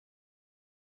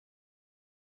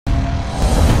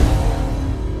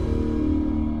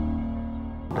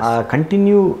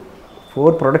Continue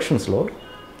 4 ప్రొడక్షన్స్లో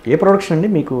ఏ production అండి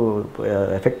మీకు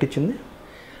effect ఇచ్చింది?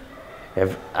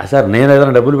 సార్ నేను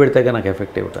ఏదైనా డబ్బులు పెడితే నాకు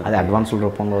ఎఫెక్ట్ ఇవ్వటం, అది అడ్వాన్సుల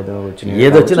రూపంలో వచ్చింది,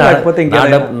 ఏది వచ్చినా లేకపోతే ఇంకా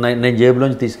నేను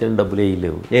జేబులోంచి తీసుకెళ్ళిన డబ్బులు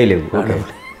వేయలేవు.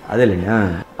 అదేలేండి.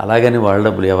 అలాగని వాళ్ళ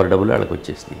డబ్బులు ఎవరి డబ్బులు వాళ్ళకి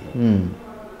వచ్చేసినాయి.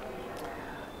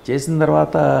 చేసిన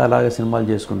తర్వాత అలాగే సినిమాలు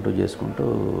చేసుకుంటూ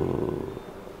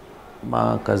మా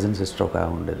కజిన్ సిస్టర్ ఒక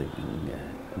ఉండేది,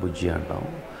 బుజ్జి అంటాం.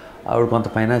 ఆవిడ కొంత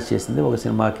ఫైనాన్స్ చేసింది. ఒక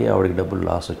సినిమాకి ఆవిడకి డబ్బులు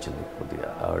లాస్ వచ్చింది కొద్దిగా.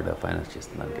 ఆవిడ ఫైనాన్స్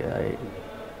చేసిన దానికి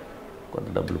కొంత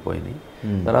డబ్బులు పోయినాయి.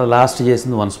 తర్వాత లాస్ట్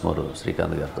చేసింది వన్స్ మోర్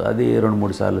శ్రీకాంత్ గారితో. అది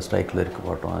 2-3 సార్లు స్ట్రైక్లో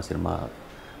ఇరుక్కుపోవటం, ఆ సినిమా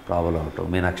ప్రాబ్లం అవటం,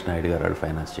 మీనాక్షి నాయుడు గారు వాళ్ళు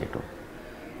ఫైనాన్స్ చేయటం.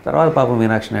 తర్వాత పాపం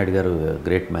మీనాక్షి నాయుడు గారు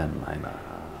గ్రేట్ మ్యాన్. ఆయన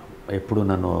ఎప్పుడు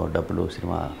నన్ను డబ్బులు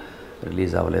సినిమా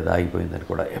రిలీజ్ అవ్వలేదు, ఆగిపోయిందని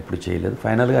కూడా ఎప్పుడు చేయలేదు.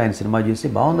 ఫైనల్గా ఆయన సినిమా చూసి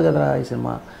బాగుంది కదరా ఈ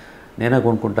సినిమా, నేనే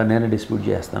కొనుక్కుంటాను, నేనే డిస్ట్రిబ్యూట్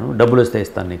చేస్తాను, డబ్బులు వస్తే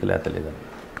ఇస్తాను నీకు, లేతలేదని.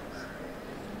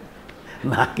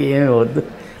 నాకేమీ వద్దు,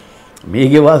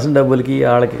 మీకు ఇవ్వాల్సిన డబ్బులకి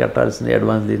వాళ్ళకి కట్టాల్సిన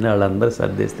అడ్వాన్స్ తీసిన వాళ్ళందరూ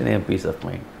సర్దేస్తే నేను పీస్ ఆఫ్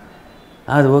మైండ్,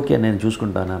 అది ఓకే నేను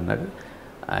చూసుకుంటాను అన్నాడు.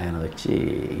 ఆయన వచ్చి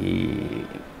ఈ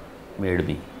made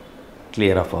me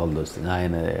clear of all those things.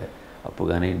 ఆయన అప్పు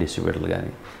కానీ డిస్ట్రిబ్యూటర్లు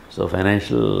కానీ, so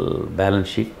financial balance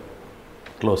sheet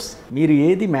close. మీరు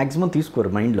ఏది మ్యాక్సిమం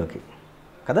తీసుకోరు మైండ్లోకి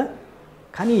కదా,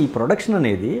 కానీ ఈ ప్రొడక్షన్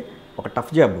అనేది ఒక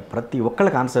టఫ్ జాబ్. ప్రతి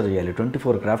ఒక్కళ్ళకి ఆన్సర్ చేయాలి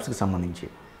 24 క్రాఫ్ట్స్కి సంబంధించి.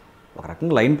 ఒక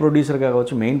రకంగా లైన్ ప్రొడ్యూసర్గా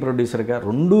కావచ్చు, మెయిన్ ప్రొడ్యూసర్గా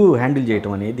రెండూ హ్యాండిల్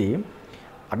చేయటం అనేది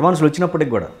అడ్వాన్స్లు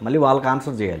వచ్చినప్పటికి కూడా మళ్ళీ వాళ్ళకి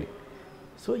ఆన్సర్ చేయాలి.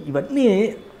 సో ఇవన్నీ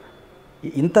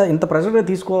ఇంత ప్రెషర్గా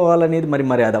తీసుకోవాలనేది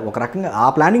మరి అది ఒక రకంగా ఆ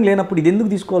ప్లానింగ్ లేనప్పుడు ఇది ఎందుకు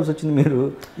తీసుకోవాల్సి వచ్చింది మీరు?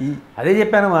 అదే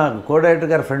చెప్పాను, మా కో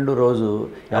డైరెక్టర్ గారు ఫ్రెండ్ రోజు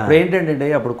అప్పుడు ఏంటంటే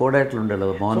అప్పుడు కో డైరెక్టర్లు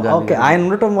ఉండేవాళ్ళు, మోహన్ గాంధీ ఆయన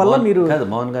ఉండటం వల్ల మీరు కాదు,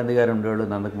 మోహన్ గాంధీ గారు ఉండేవాళ్ళు,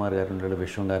 నందకుమార్ గారు ఉండేవాళ్ళు,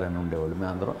 విశ్వం గారు అని ఉండేవాళ్ళు.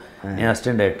 మేము అందరం, నేను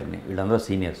అసిస్టెంట్ డైరెక్టర్ని, వీళ్ళందరూ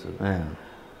సీనియర్స్.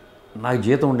 నాకు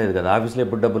జీతం ఉండేది కదా, ఆఫీస్లో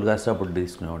ఎప్పుడు డబ్బులు కాస్తే అప్పుడు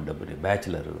తీసుకునేవాడు డబ్బుని,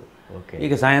 బ్యాచులర్. ఓకే.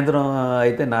 ఇక సాయంత్రం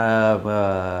అయితే నా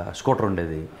స్కూటర్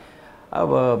ఉండేది,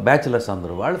 బ్యాచులర్స్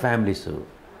అందరూ వాళ్ళ families.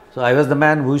 So I was the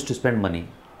man who use to spend money.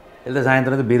 వెళ్తే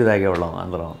సాయంత్రం అయితే బీరు తాగేవాళ్ళం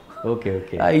అందరం. Okay.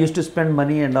 I use to spend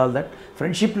money and all that.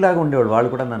 Friendship లాగా ఉండేవాళ్ళు, వాళ్ళు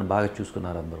కూడా నన్ను బాగా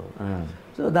చూసుకున్నారు అందరూ.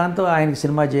 సో దాంతో ఆయనకి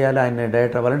సినిమా చేయాలి, ఆయన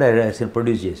డైరెక్టర్ అవ్వాలంటే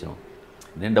ప్రొడ్యూస్ చేసాం.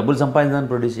 నేను డబ్బులు సంపాదించాలని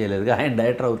ప్రొడ్యూస్ చేయలేదు, ఆయన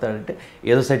డైరెక్టర్ అవుతాడంటే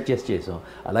ఏదో సెట్ చేసాం.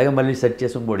 అలాగే మళ్ళీ సెట్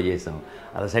చేసి ఇంకోటి చేసాం,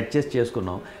 అలా సెట్ చేసి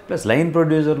చేసుకున్నాం. ప్లస్ లైన్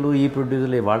ప్రొడ్యూసర్లు, ఈ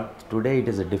ప్రొడ్యూసర్లు వాళ్ళ today it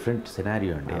is a different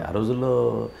scenario అండి. ఆ రోజుల్లో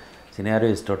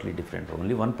scenario is totally different.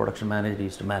 Only one production manager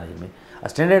is to manage me.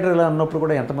 Assistant డైరెక్టర్గా ఉన్నప్పుడు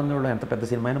కూడా ఎంతమంది వాళ్ళు, ఎంత పెద్ద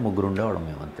సినిమా అయినా 3 ఉండేవాళ్ళం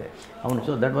మేము అంతే. అవును.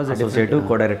 So that was associative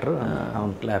co director.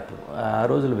 అవును, క్లాప్. ఆ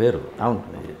రోజులు వేరు. అవును,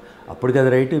 అప్పటికి అది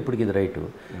రైటు, ఇప్పటికి ఇది రైటు.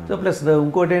 సో ప్లస్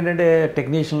ఇంకోటి ఏంటంటే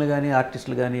టెక్నీషియన్లు కానీ,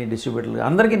 ఆర్టిస్టులు కానీ, డిస్ట్రిబ్యూటర్లు కానీ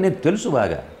అందరికీ నేను తెలుసు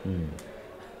బాగా.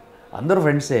 అందరూ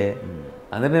ఫ్రెండ్సే,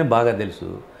 అందరికీ నేను బాగా తెలుసు.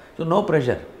 సో నో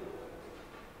ప్రెషర్,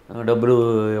 డబ్బులు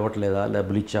ఇవ్వట్లేదా,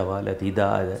 డబ్బులు ఇచ్చావా, లేకపోతే ఇదా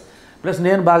అదే. ప్లస్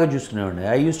నేను బాగా చూసుకునేవాడిని.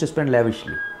 I use to spend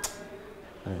lavishly.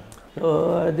 So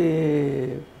అది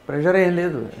ప్రెషర్ ఏం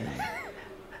లేదు,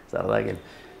 సరదాగా.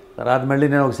 తర్వాత మళ్ళీ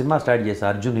నేను ఒక సినిమా స్టార్ట్ చేశాను,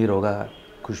 అర్జున్ హీరోగా,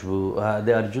 ఖుష్బు.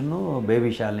 అదే అర్జున్ బేబీ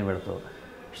షాల్ని పెడతావు,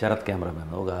 శరత్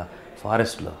కెమెరామెన్. ఒక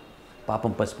ఫారెస్ట్లో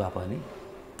పాపం పసి పాప అని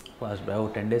ఫాస్ట్ ఒక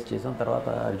 10 days చేసాం. తర్వాత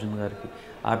అర్జున్ గారికి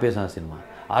ఆపేసాం సినిమా.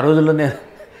 ఆ రోజుల్లో నేను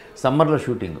సమ్మర్లో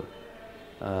shooting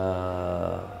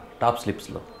top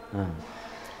స్లిప్స్లో.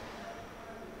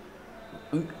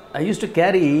 I use to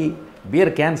carry beer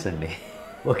cans అండి.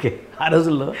 ఓకే. ఆ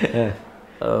రోజుల్లో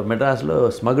మెడ్రాస్లో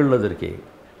స్మగుల్లో దొరికాయి.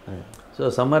 సో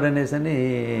సమ్మర్ అనేసి అని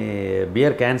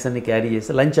బియర్ క్యాన్స్ అన్ని క్యారీ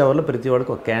చేస్తే లంచ్ అవర్లో ప్రతి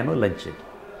వాడికి ఒక can lunch.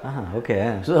 Okay.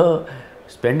 So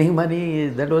spending money,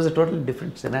 that was a total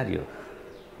different scenario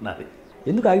నాది.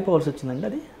 ఎందుకు ఆగిపోవాల్సి వచ్చిందండి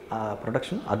అది ఆ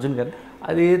ప్రొడక్షన్ అర్జున్ గారి?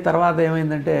 అది తర్వాత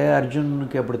ఏమైందంటే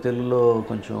అర్జున్కి అప్పుడు తెలుగులో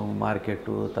కొంచెం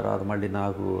మార్కెట్, తర్వాత మళ్ళీ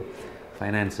నాకు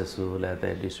ఫైనాన్సెస్ లేకపోతే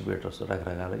డిస్ట్రిబ్యూటర్స్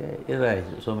రకరకాలుగా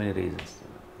సో మెనీ రీజన్స్.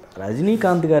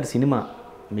 రజనీకాంత్ గారి సినిమా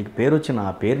మీకు పేరు వచ్చిన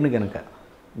ఆ పేరుని కనుక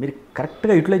మీరు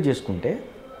కరెక్ట్గా యూటిలైజ్ చేసుకుంటే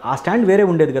ఆ స్టాండ్ వేరే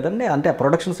ఉండేది కదండి. అంటే ఆ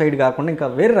ప్రొడక్షన్ సైడ్ కాకుండా ఇంకా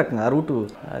వేరే రకంగా ఆ రూటు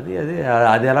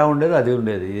అది ఎలా ఉండేది అది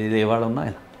ఉండేది, ఇది ఇవాళ ఉన్నా.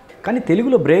 కానీ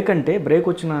తెలుగులో బ్రేక్ అంటే, బ్రేక్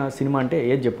వచ్చిన సినిమా అంటే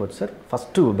ఏది చెప్పవచ్చు సార్?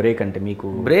 ఫస్ట్ బ్రేక్ అంటే మీకు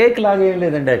బ్రేక్ లాగా ఏం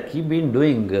లేదండి, I keep been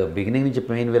doing. Beginning నుంచి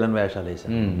మెయిన్ విలన్ వేషాలు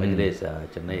వేసాను, మధ్యలో వేసా,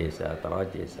 చెన్నై వేసా, తర్వాత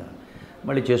చేసా,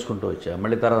 మళ్ళీ చేసుకుంటూ వచ్చా.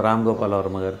 మళ్ళీ తర్వాత రామ్ గోపాల్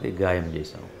వర్మ గారికి గాయం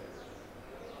చేసాం,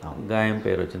 గాయం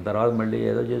పేరు వచ్చిన తర్వాత మళ్ళీ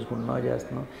ఏదో చేసుకుంటున్నావు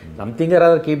చేస్తున్నావు, సంథింగ్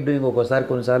రాదర్ కీప్ డూయింగ్. ఒక్కోసారి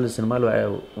కొన్నిసార్లు సినిమాలు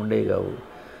ఉండేవి కావు.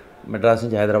 మెడ్రాస్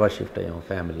నుంచి హైదరాబాద్ షిఫ్ట్ అయ్యాం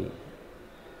ఫ్యామిలీ,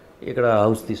 ఇక్కడ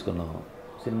హౌస్ తీసుకున్నాం,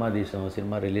 సినిమా తీసాం,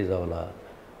 సినిమా రిలీజ్ అవ్వాలా,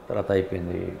 తర్వాత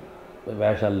అయిపోయింది,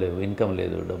 వేషాలు లేవు, ఇన్కమ్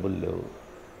లేదు, డబ్బులు లేవు,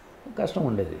 కష్టం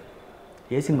ఉండేది.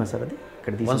 ఏ సినిమా సార్ అది?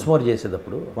 ఇక్కడ వన్స్ మోర్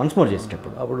చేసేటప్పుడు వన్స్ మోర్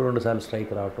చేసేటప్పుడు అప్పుడు 2 సార్లు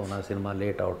స్ట్రైక్ రావటం, నా సినిమా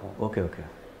లేట్ అవటం. Okay okay.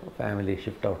 ఫ్యామిలీ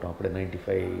షిఫ్ట్ అవటం అప్పుడే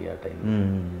 95 ఆ టైం.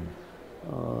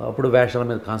 అప్పుడు వేషాల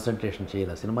మీద కాన్సన్ట్రేషన్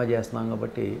చేయాలి, సినిమా చేస్తున్నాం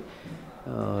కాబట్టి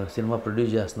సినిమా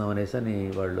ప్రొడ్యూస్ చేస్తున్నాం అనేసి అని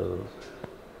వాళ్ళు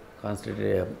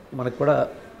కాన్సన్ట్రేట్. మనకు కూడా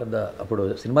పెద్ద అప్పుడు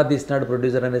సినిమా తీస్తున్నాడు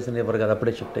ప్రొడ్యూసర్ అనేసి ఎవరు కదా,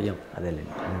 అప్పుడే షిఫ్ట్ అయ్యాం.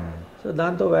 అదేలేండి. సో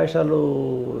దాంతో వేషాలు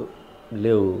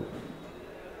లేవు.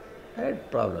 Had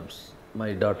problems. My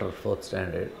daughter 4th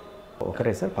standard.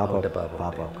 ఒకరే సార్? పాప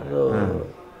పాప. So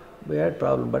we had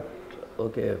problem. But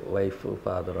okay, wife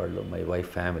father వాళ్ళు, my wife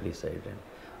family side and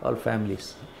all families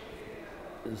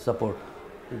support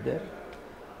is there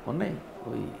ఉన్నాయి.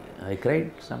 I cried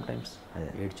some times.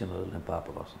 ఏడ్చిన రోజులు నేను పాప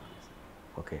కోసం.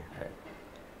 Okay,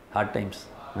 hard times.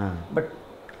 But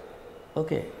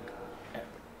okay.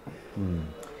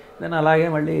 నేను అలాగే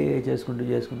మళ్ళీ చేసుకుంటూ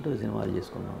సినిమాలు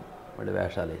చేసుకున్నాం, మళ్ళీ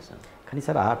వేషాలు వేసాను. కానీ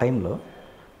సార్ ఆ టైంలో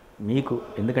మీకు,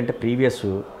 ఎందుకంటే ప్రీవియస్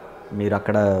మీరు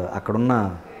అక్కడున్న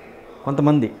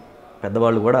కొంతమంది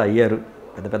పెద్దవాళ్ళు కూడా అయ్యారు,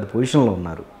 పెద్ద పెద్ద పొజిషన్లో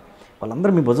ఉన్నారు,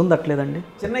 వాళ్ళందరూ మీ భుజం తట్టలేదండి?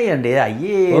 చెన్నై అండి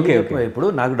అయ్యే. ఓకే, ఇప్పుడు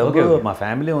నాకు డబ్బు, మా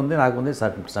ఫ్యామిలీ ఉంది, నాకు ఉంది.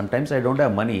 Some times I don't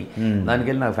have money. దానికి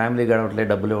వెళ్ళి నాకు ఫ్యామిలీ గడవట్లేదు,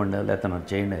 డబ్బులు ఇవ్వండి, లేకపోతే నాకు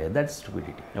చేయండి. That's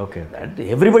stupidity. Okay, that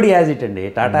everybody has it అండి.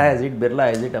 Tata has it, Birla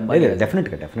has it, Ambani.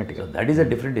 డెఫినెట్గా that is a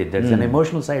different, that is an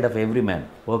emotional side of every man.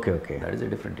 Okay, that is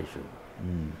a different issue.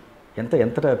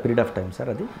 ఎంత పీరియడ్ ఆఫ్ టైం సార్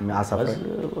అది? ఆ suffer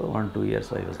 1-2 years.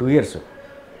 2 years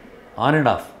on and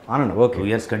of. Okay. 2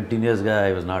 years కంటిన్యూస్గా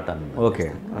I was not on. Okay.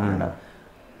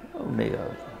 ఉండే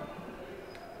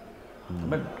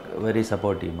but very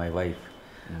supportive my wife.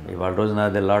 ఇవాళ రోజు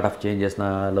నాది lot of changes,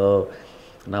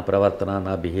 నా ప్రవర్తన,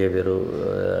 నా బిహేవియరు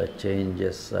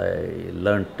చేంజెస్. ఐ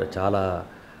లెర్న్ట్ చాలా.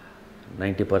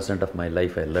 90% of my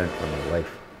life I learnt from my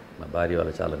wife. మా భార్య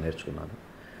వల్ల చాలా నేర్చుకున్నాను.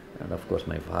 And of course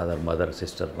my father, mother,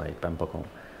 sister, my పెంపకం.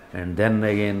 అండ్ దెన్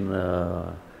అగైన్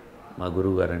మా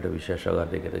గురువు గారు అంటే విశ్వేశ్వర గారి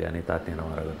దగ్గర కానీ, తాతయ్య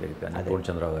రామారావు గారి దగ్గర కానీ,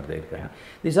 పూర్ణచంద్రరావు గారి దగ్గర కానీ,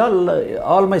 this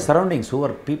all my surroundings who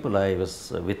are people I was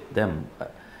with them.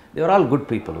 They are all good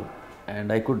people and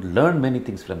I could learn many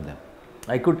things from them.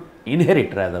 I could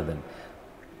inherit rather than.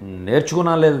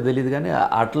 నేర్చుకున్నా లేదో తెలియదు కానీ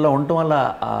అట్లా ఉండటం వల్ల,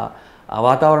 ఆ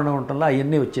వాతావరణం ఉండటం వల్ల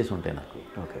అవన్నీ వచ్చేసి ఉంటాయి నాకు.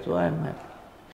 So I'm happy.